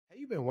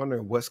been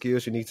wondering what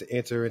skills you need to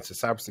enter into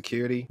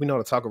cybersecurity? We know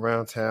the talk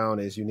around town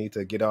is you need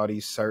to get all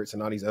these certs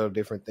and all these other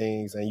different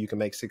things and you can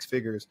make six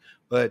figures.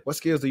 But what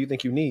skills do you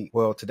think you need?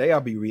 Well, today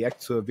I'll be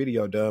reacting to a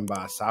video done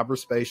by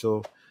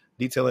Cyberspatial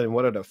detailing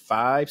what are the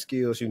 5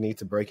 skills you need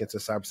to break into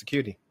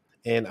cybersecurity.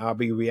 And I'll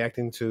be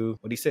reacting to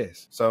what he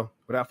says. So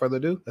without further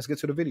ado, let's get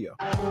to the video.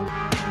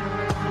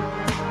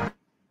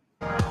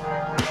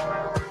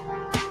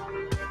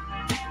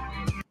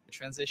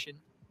 Transition.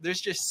 There's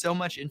just so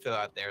much info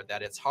out there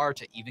that it's hard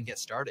to even get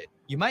started.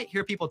 You might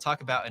hear people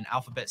talk about an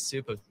alphabet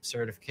soup of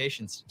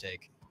certifications to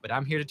take, but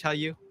I'm here to tell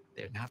you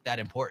they're not that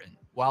important.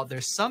 While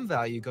there's some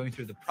value going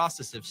through the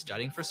process of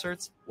studying for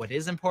certs, what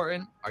is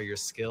important are your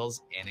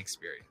skills and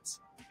experience.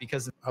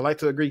 Because I like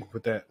to agree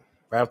with that.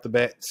 Right off the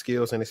bat,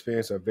 skills and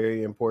experience are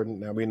very important.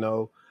 Now we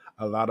know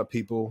a lot of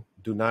people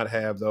do not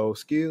have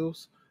those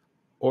skills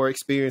or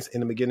experience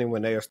in the beginning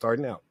when they are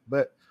starting out,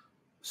 but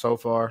so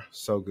far,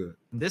 so good.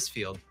 In this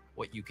field,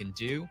 what you can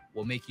do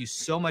will make you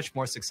so much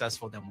more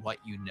successful than what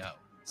you know.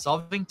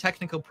 Solving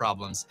technical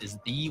problems is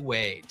the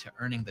way to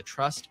earning the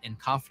trust and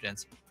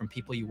confidence from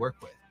people you work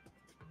with.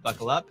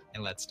 Buckle up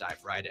and let's dive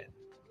right in.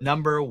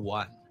 Number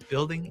 1,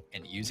 building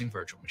and using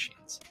virtual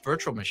machines.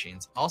 Virtual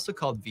machines, also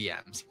called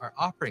VMs, are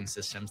operating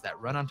systems that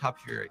run on top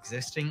of your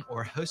existing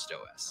or host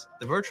OS.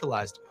 The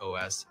virtualized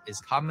OS is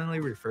commonly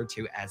referred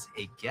to as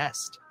a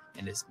guest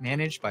and is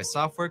managed by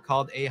software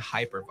called a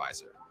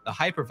hypervisor. The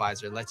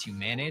hypervisor lets you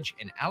manage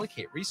and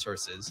allocate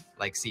resources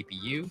like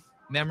CPU,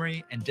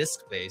 memory, and disk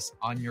space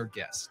on your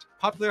guest.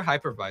 Popular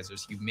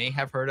hypervisors you may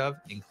have heard of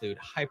include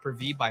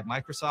Hyper-V by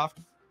Microsoft,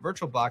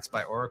 VirtualBox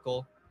by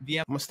Oracle, VM.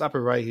 I'm gonna stop it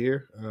right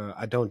here.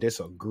 I don't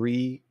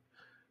disagree,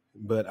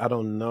 but I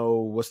don't know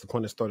what's the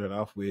point of starting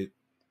off with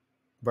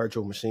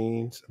virtual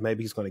machines.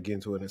 Maybe he's going to get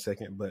into it in a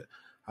second, but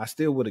I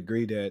still would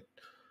agree that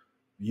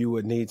you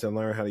would need to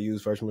learn how to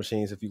use virtual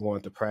machines if you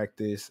want to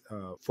practice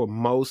for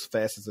most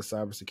facets of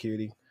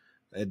cybersecurity.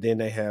 And then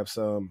they have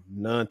some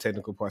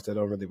non-technical parts that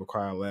don't really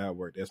require lab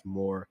work. There's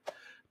more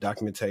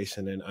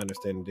documentation and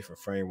understanding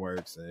different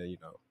frameworks and, you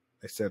know,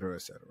 et cetera,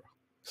 et cetera.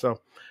 So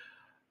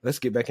let's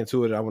get back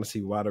into it. I want to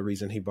see why the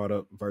reason he brought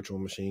up virtual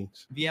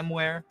machines.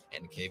 VMware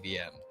and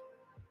KVM.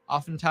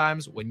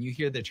 Oftentimes, when you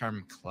hear the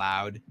term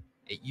cloud,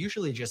 it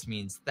usually just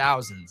means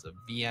thousands of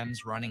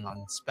VMs running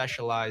on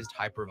specialized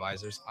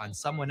hypervisors on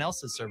someone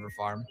else's server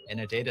farm in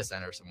a data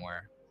center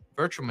somewhere.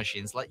 Virtual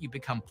machines let you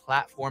become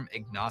platform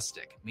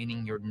agnostic,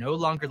 meaning you're no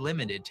longer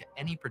limited to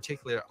any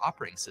particular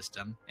operating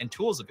system and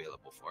tools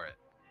available for it.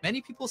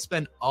 Many people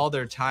spend all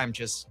their time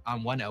just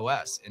on one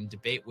OS and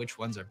debate which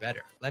ones are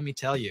better. Let me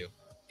tell you,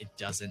 it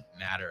doesn't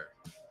matter.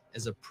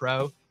 As a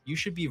pro, you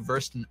should be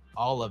versed in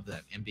all of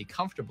them and be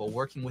comfortable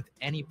working with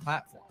any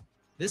platform.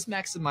 This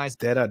maximizes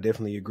that. I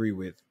definitely agree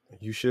with.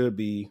 You should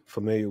be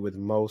familiar with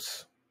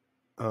most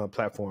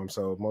platforms.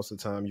 So most of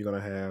the time you're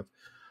going to have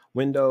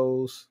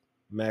Windows,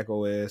 Mac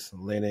OS,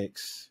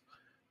 Linux.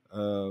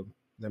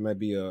 There might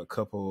be a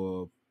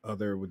couple of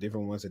other with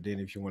different ones. And then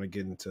if you want to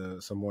get into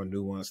some more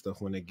nuanced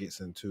stuff when it gets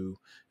into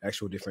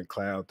actual different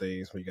cloud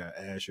things, when you got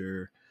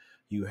Azure,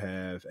 you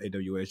have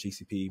AWS,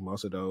 GCP,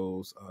 most of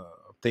those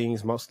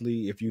things.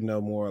 Mostly if you know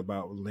more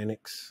about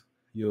Linux,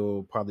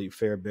 you'll probably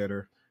fare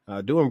better.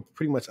 Doing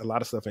pretty much a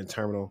lot of stuff in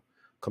terminal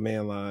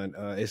command line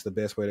is the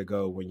best way to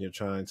go when you're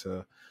trying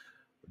to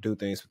do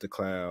things with the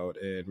cloud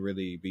and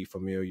really be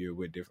familiar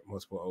with different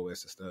multiple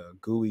OSs. The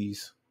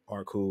GUIs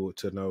are cool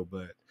to know,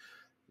 but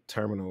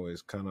terminal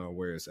is kind of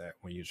where it's at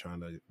when you're trying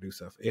to do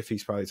stuff. If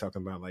he's probably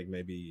talking about like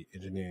maybe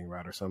engineering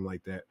route or something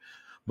like that.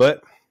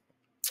 But,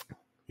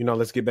 you know,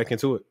 let's get back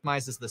into it.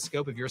 Maximizes the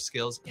scope of your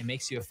skills and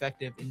makes you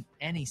effective in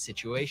any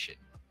situation.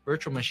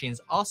 Virtual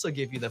machines also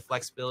give you the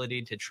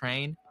flexibility to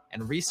train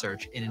and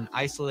research in an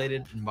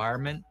isolated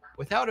environment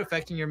without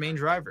affecting your main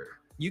driver.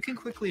 You can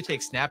quickly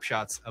take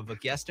snapshots of a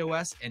guest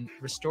OS and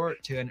restore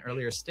it to an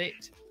earlier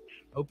state.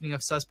 Opening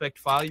a suspect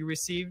file you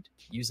received?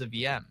 Use a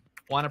VM.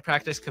 Want to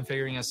practice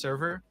configuring a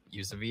server?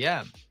 Use a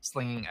VM.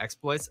 Slinging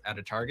exploits at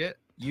a target?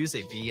 Use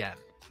a VM.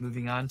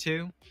 Moving on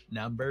to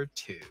number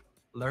 2,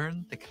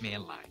 learn the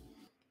command line.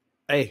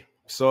 Hey,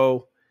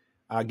 so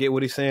I get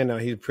what he's saying now.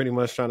 He's pretty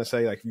much trying to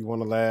say, like, if you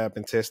want to lab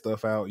and test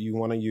stuff out, you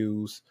want to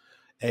use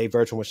a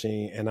virtual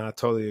machine. And I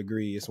totally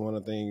agree. It's one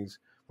of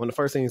the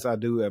first things I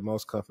do at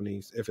most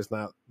companies, if it's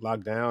not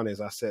locked down,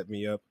 is I set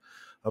me up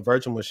a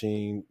virtual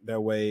machine.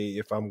 That way,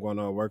 if I'm going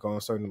to work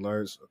on certain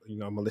alerts, you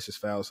know, malicious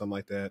files, something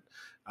like that,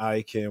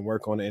 I can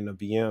work on it in a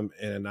VM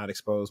and not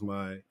expose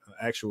my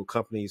actual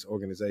company's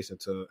organization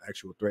to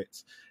actual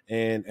threats.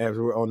 And as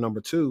we're on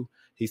number 2,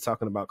 he's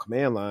talking about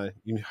command line.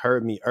 You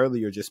heard me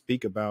earlier just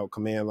speak about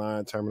command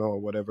line, terminal, or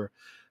whatever.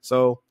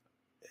 So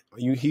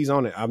he's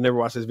on it. I've never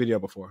watched this video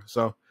before.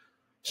 So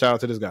shout out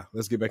to this guy.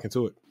 Let's get back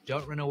into it.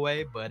 Don't run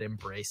away, but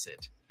embrace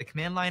it. The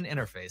command line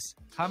interface,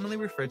 commonly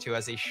referred to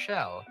as a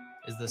shell,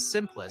 is the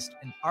simplest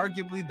and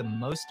arguably the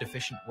most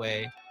efficient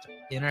way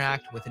to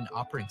interact with an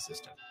operating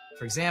system.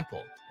 For example,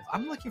 if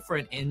I'm looking for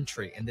an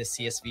entry in this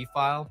CSV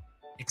file,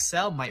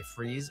 Excel might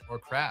freeze or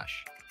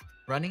crash.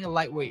 Running a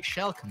lightweight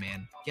shell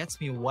command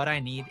gets me what I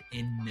need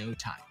in no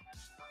time.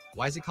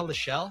 Why is it called a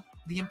shell?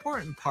 The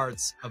important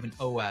parts of an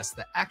OS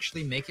that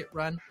actually make it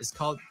run is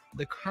called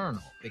the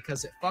kernel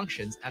because it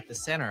functions at the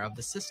center of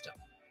the system.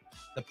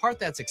 The part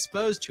that's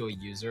exposed to a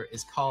user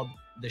is called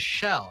the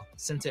shell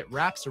since it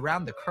wraps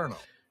around the kernel.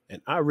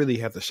 And I really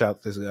have to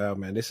shout this out,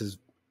 man. This is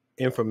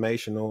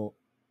informational.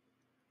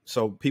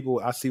 So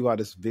people, I see why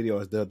this video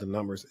is done. The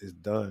numbers is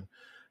done.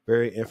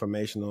 Very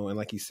informational. And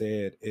like he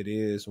said, it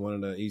is one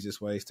of the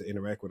easiest ways to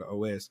interact with the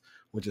OS,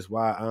 which is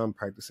why I'm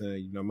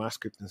practicing, my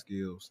scripting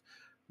skills,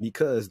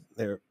 because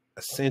they're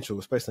essential,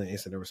 especially in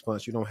incident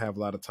response. You don't have a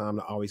lot of time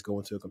to always go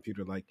into a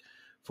computer. Like,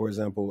 for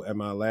example, at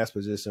my last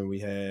position, we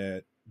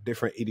had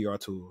different EDR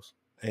tools,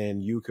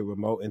 and you could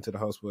remote into the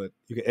host, but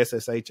you could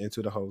SSH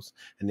into the host,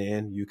 and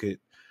then you could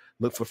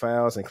look for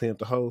files and clean up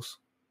the host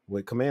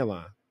with command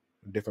line,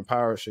 different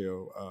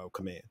PowerShell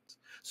commands.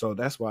 So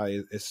that's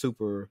why it's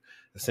super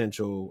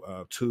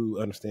essential to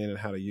understanding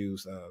how to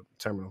use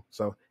terminal.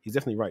 So he's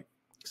definitely right.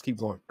 Let's keep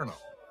going.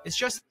 It's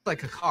just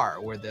like a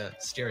car where the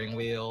steering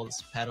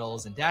wheels,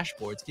 pedals, and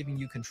dashboards giving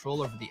you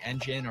control over the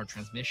engine or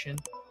transmission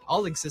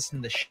all exist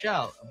in the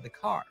shell of the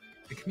car.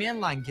 The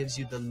command line gives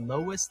you the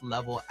lowest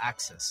level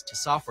access to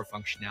software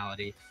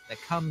functionality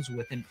that comes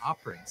with an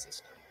operating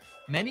system.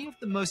 Many of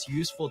the most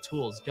useful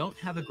tools don't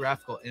have a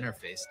graphical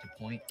interface to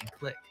point and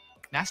click.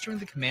 Mastering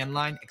the command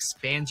line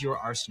expands your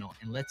arsenal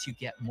and lets you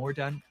get more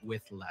done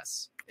with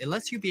less. It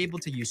lets you be able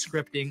to use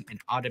scripting and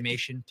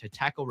automation to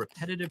tackle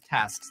repetitive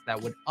tasks that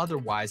would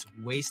otherwise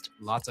waste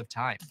lots of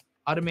time.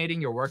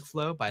 Automating your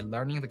workflow by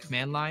learning the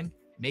command line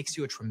makes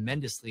you a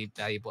tremendously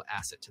valuable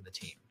asset to the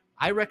team.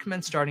 I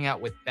recommend starting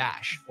out with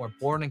Bash or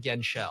Born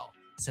Again Shell,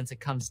 since it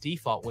comes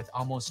default with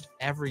almost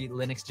every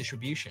Linux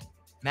distribution.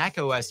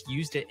 macOS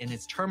used it in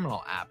its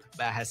terminal app,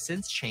 but has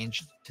since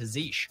changed to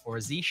Zeesh or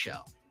Z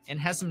Shell, and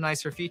has some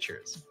nicer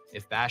features.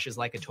 If Bash is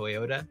like a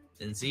Toyota,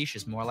 then Zeesh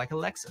is more like a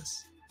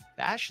Lexus.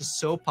 Bash is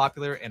so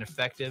popular and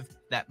effective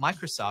that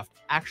Microsoft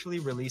actually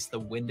released the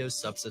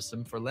Windows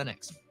Subsystem for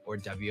Linux, or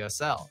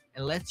WSL,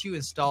 and lets you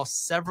install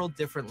several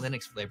different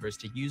Linux flavors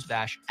to use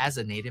Bash as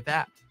a native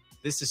app.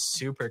 This is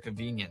super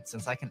convenient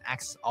since I can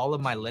access all of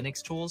my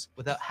Linux tools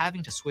without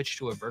having to switch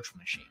to a virtual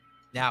machine.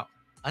 Now,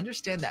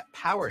 understand that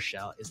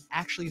PowerShell is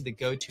actually the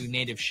go-to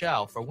native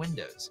shell for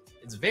Windows.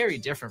 It's very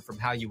different from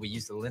how you would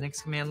use the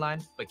Linux command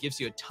line, but gives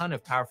you a ton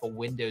of powerful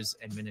Windows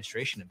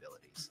administration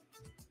abilities.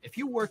 If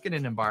you work in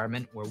an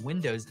environment where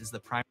Windows is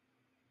the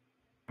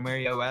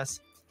primary OS,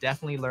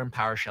 definitely learn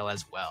PowerShell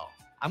as well.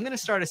 I'm going to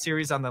start a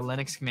series on the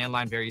Linux command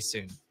line very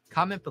soon.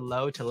 Comment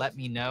below to let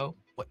me know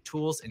what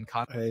tools and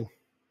Hey,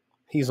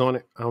 he's on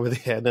it. I don't really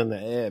have nothing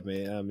to add,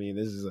 man. I mean,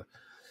 this is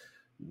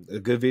a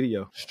good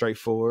video.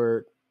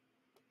 Straightforward,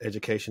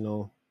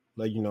 educational,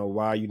 let you know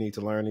why you need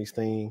to learn these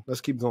things.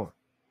 Let's keep going.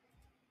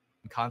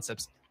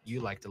 Concepts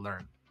you like to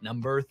learn.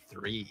 Number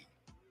 3,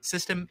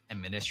 system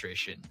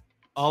administration.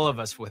 All of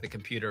us with a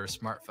computer or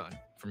smartphone,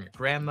 from your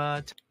grandma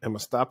to... I'm going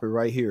to stop it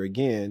right here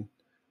again.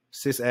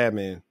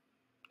 Sysadmin.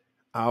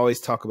 I always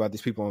talk about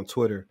these people on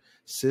Twitter.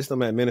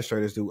 System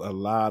administrators do a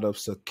lot of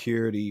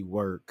security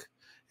work,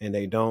 and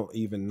they don't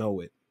even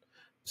know it.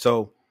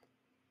 So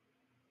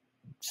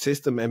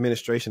system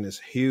administration is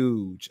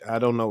huge. I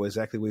don't know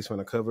exactly what he's going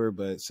to cover,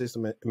 but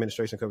system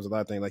administration covers a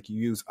lot of things. Like,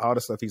 you use all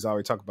the stuff he's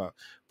already talked about: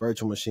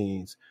 virtual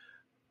machines,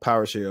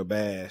 PowerShell,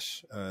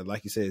 Bash,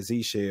 like you said,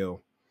 Z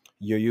Shell.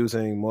 You're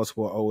using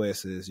multiple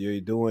OSs.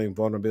 You're doing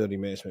vulnerability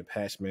management,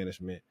 patch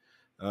management.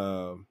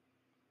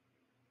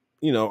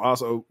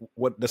 Also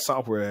what the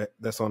software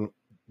that's on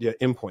your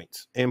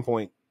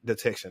endpoint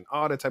detection,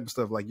 all that type of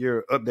stuff. Like,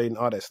 you're updating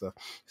all that stuff.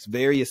 It's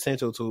very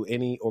essential to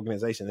any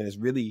organization, and it's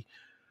really,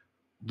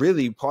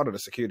 really part of the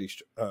security.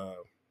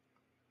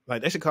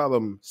 Like, they should call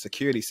them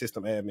security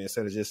system admin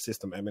instead of just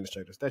system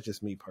administrators. That's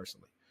just me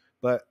personally.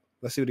 But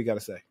let's see what he got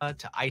to say.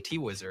 To IT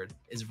wizard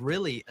is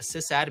really a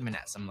sysadmin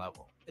at some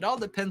level. It all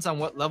depends on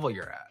what level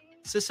you're at.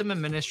 System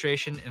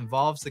administration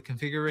involves the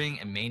configuring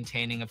and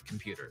maintaining of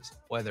computers,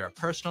 whether a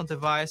personal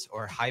device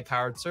or a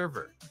high-powered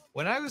server.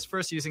 When I was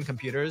first using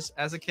computers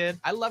as a kid,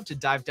 I loved to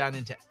dive down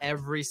into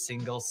every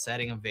single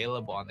setting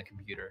available on the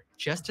computer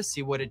just to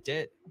see what it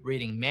did.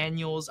 Reading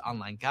manuals,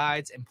 online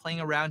guides, and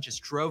playing around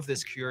just drove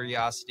this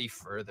curiosity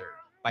further.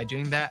 By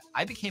doing that,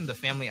 I became the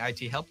family IT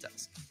help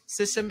desk.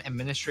 System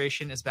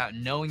administration is about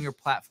knowing your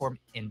platform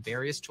and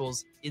various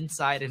tools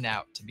inside and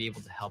out to be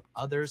able to help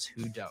others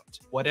who don't.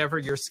 Whatever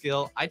your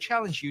skill, I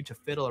challenge you to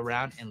fiddle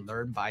around and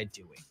learn by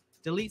doing.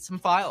 Delete some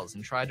files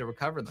and try to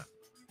recover them.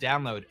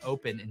 Download,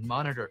 open, and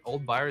monitor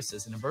old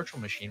viruses in a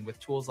virtual machine with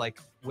tools like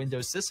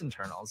Windows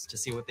sysinternals to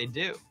see what they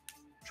do.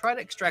 Try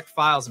to extract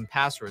files and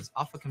passwords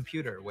off a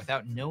computer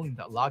without knowing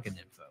the login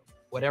info.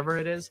 Whatever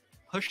it is,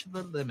 push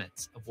the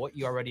limits of what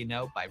you already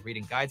know by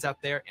reading guides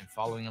out there and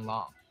following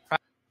along.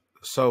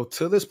 So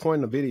to this point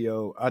in the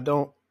video, I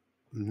don't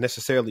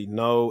necessarily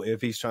know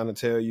if he's trying to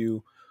tell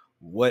you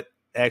what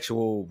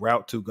actual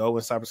route to go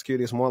in cybersecurity.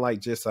 It's more like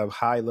just a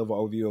high level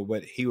overview of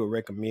what he would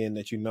recommend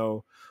that you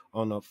know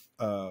on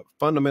a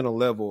fundamental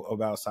level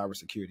about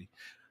cybersecurity.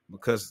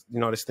 Because,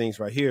 this things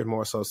right here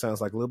more so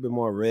sounds like a little bit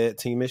more red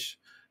teamish.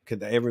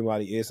 because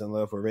everybody is in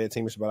love with red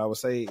teamers. But I would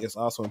say it's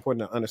also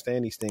important to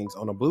understand these things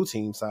on the blue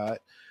team side,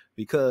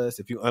 because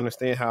if you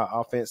understand how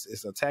offense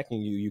is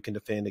attacking you, you can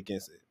defend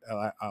against it.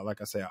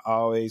 Like I say, I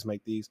always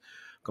make these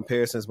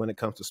comparisons when it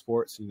comes to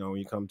sports. You know, when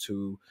you come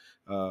to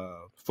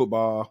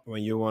football,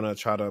 when you want to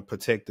try to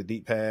protect the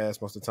deep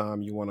pass, most of the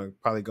time you want to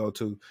probably go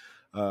to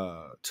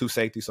two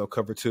safety, so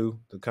cover two,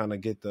 to kind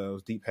of get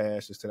those deep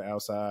passes to the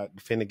outside,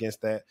 defend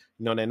against that,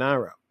 you know, that 9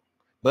 route.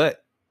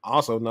 But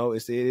also know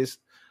it is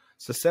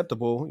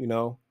susceptible, you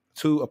know,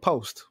 to a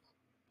post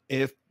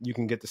if you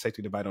can get the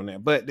safety to bite on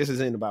that. But this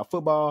isn't about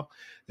football.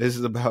 This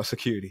is about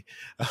security.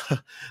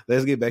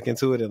 Let's get back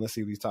into it and let's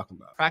see what he's talking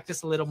about.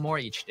 Practice a little more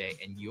each day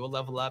and you'll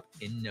level up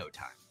in no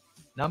time.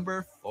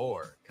 Number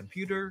 4,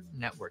 computer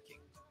networking.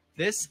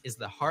 This is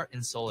the heart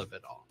and soul of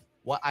it all.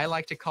 What I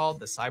like to call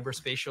the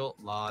cyberspatial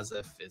laws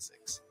of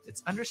physics.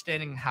 It's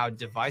understanding how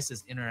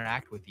devices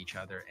interact with each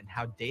other and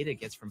how data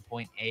gets from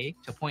point A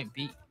to point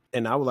B.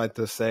 And I would like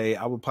to say,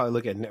 I would probably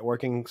look at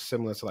networking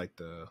similar to like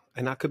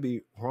and I could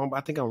be wrong, but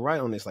I think I'm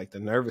right on this, like the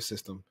nervous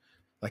system.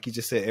 Like you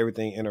just said,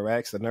 everything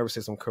interacts. The nervous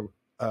system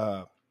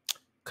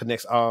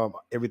connects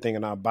everything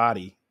in our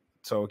body.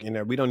 So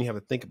we don't even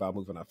have to think about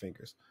moving our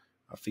fingers,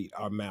 our feet,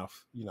 our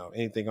mouth, you know,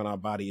 anything on our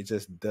body. It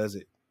just does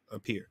it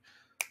appear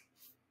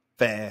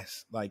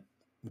fast. Like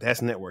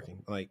that's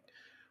networking. Like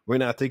we're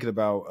not thinking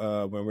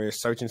about when we're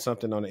searching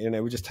something on the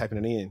internet, we're just typing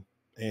it in.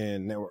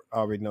 And network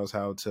already knows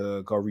how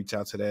to go reach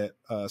out to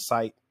that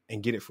site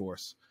and get it for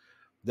us.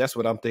 That's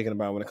what I'm thinking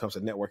about when it comes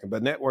to networking.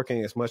 But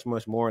networking is much,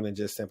 much more than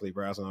just simply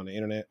browsing on the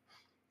internet.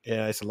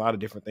 Yeah, it's a lot of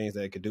different things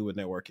that it could do with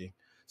networking.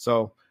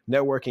 So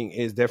networking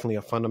is definitely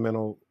a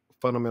fundamental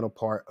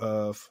part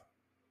of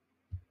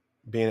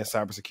being in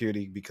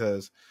cybersecurity,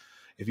 because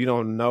if you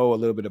don't know a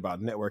little bit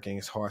about networking,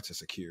 it's hard to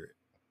secure it.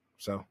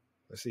 So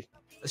let's see.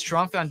 A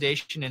strong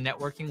foundation in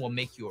networking will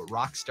make you a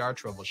rock star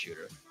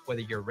troubleshooter,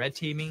 whether you're red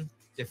teaming,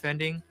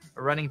 defending,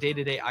 or running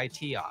day-to-day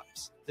IT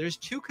ops. There's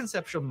 2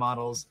 conceptual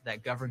models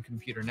that govern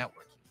computer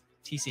networking,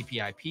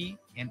 TCP/IP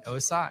and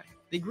OSI.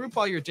 They group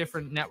all your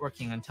different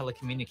networking and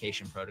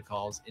telecommunication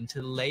protocols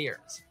into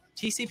layers.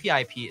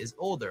 TCP/IP is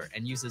older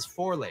and uses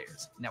 4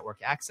 layers: network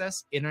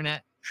access,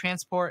 internet,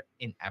 transport,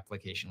 and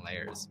application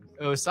layers.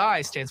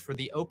 OSI stands for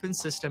the Open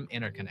System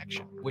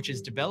Interconnection, which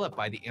is developed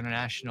by the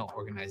International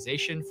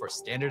Organization for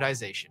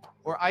Standardization,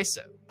 or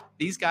ISO.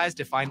 These guys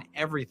define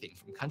everything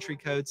from country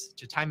codes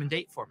to time and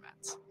date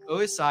formats.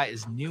 OSI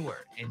is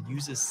newer and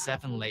uses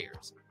 7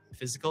 layers: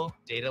 physical,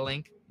 data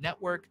link,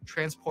 network,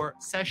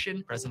 transport,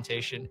 session,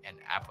 presentation, and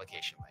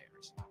application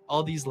layers.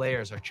 All these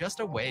layers are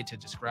just a way to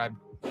describe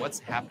what's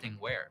happening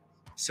where.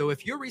 So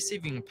if you're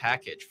receiving a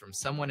package from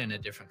someone in a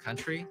different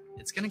country,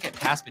 it's going to get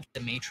past the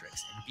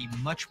matrix and be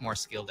much more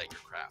skilled at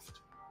your craft.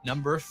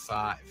 Number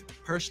 5,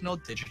 personal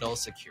digital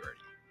security.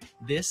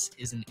 This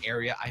is an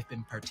area I've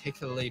been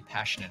particularly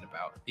passionate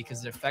about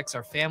because it affects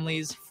our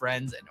families,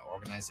 friends, and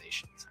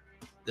organizations.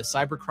 The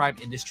cybercrime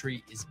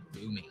industry is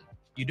booming.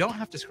 You don't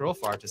have to scroll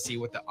far to see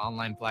what the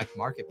online black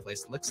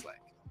marketplace looks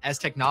like. As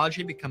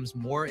technology becomes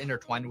more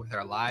intertwined with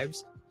our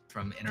lives,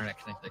 from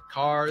internet-connected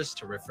cars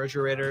to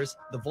refrigerators,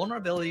 the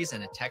vulnerabilities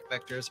and attack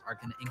vectors are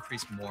going to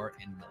increase more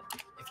and more.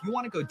 If you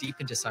want to go deep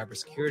into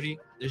cybersecurity,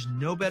 there's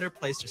no better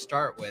place to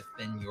start with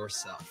than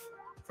yourself.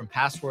 From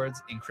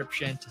passwords,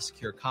 encryption, to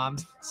secure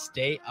comms,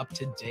 stay up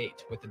to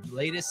date with the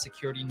latest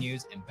security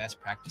news and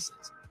best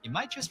practices. You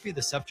might just be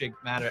the subject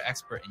matter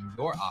expert in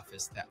your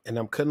office. And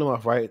I'm cutting them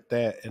off right at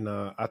that. And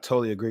I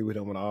totally agree with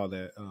him with all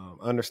that.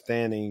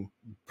 Understanding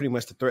pretty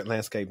much the threat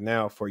landscape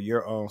now for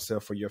your own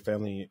self, for your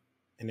family,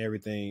 and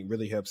everything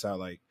really helps out.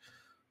 Like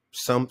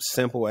some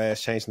simple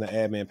as changing the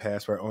admin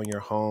password on your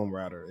home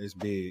router is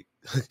big.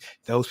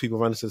 Those people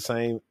run into the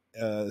same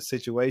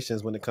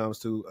situations when it comes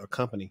to a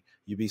company.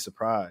 You'd be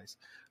surprised.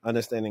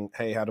 Understanding,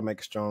 hey, how to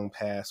make a strong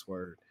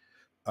password,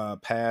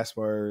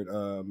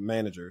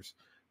 managers.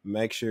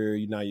 Make sure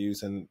you're not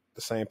using the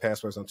same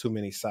passwords on too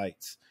many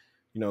sites.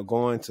 You know,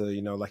 going to,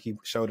 you know, like he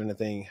showed in the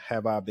thing,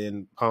 have I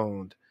been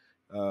pwned?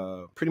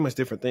 Pretty much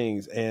different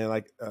things. And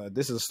like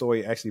this is a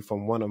story actually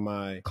from one of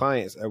my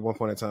clients. At one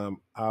point in time,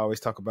 I always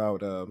talk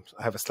about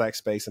I have a Slack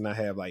space and I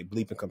have like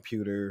Bleeping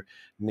Computer,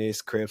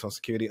 NIST, Krebs on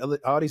security,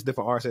 all these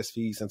different RSS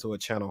feeds into a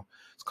channel.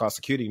 It's called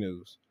Security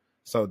News.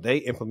 So they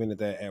implemented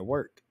that at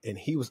work, and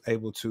he was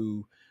able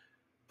to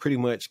pretty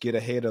much get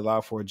ahead of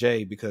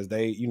Log4j because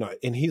they, you know,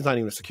 and he's not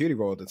even a security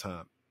role at the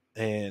time,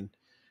 and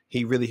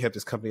he really helped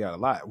his company out a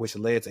lot, which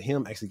led to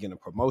him actually getting a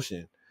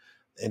promotion.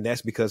 And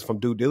that's because from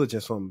due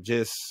diligence, from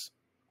just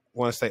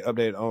want to stay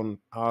updated on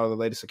all the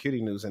latest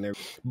security news and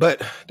everything.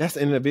 But that's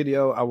the end of the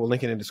video. I will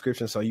link it in the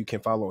description so you can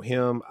follow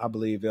him. I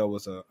believe it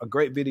was a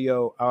great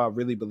video. I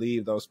really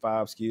believe those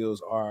 5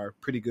 skills are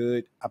pretty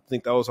good. I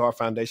think those are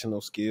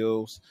foundational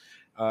skills.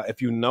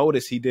 If you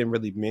notice, he didn't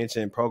really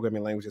mention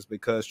programming languages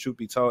because, truth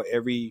be told,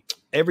 every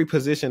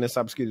position in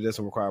cybersecurity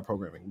doesn't require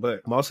programming,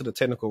 but most of the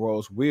technical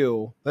roles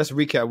will. Let's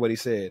recap what he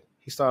said.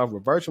 He started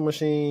with virtual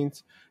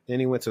machines, then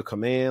he went to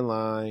command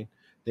line,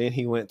 Then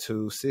he went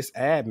to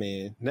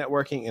sysadmin,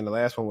 networking, and the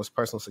last one was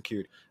personal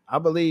security. I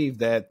believe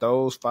that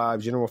those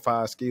general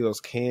five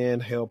skills can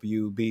help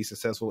you be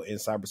successful in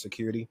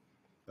cybersecurity.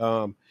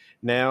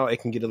 Now it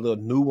can get a little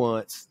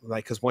nuanced,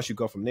 like, because once you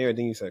go from there,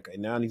 then you say, okay,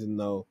 now I need to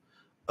know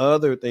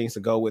other things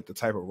to go with the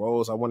type of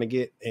roles I want to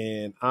get.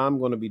 And I'm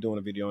going to be doing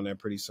a video on that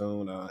pretty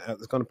soon.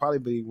 It's going to probably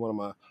be one of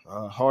my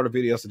harder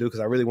videos to do because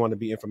I really want to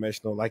be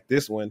informational like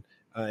this one.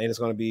 And it's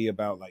going to be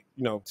about, like,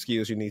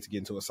 skills you need to get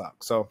into a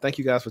SOC. So thank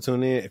you guys for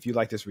tuning in. If you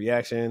like this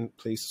reaction,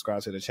 please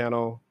subscribe to the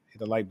channel, hit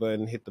the like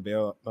button, hit the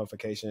bell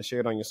notification, share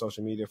it on your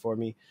social media for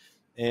me.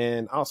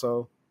 And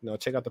also,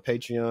 check out the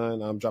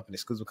Patreon. I'm dropping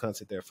exclusive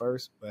content there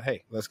first. But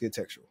hey, let's get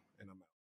textual. And I'm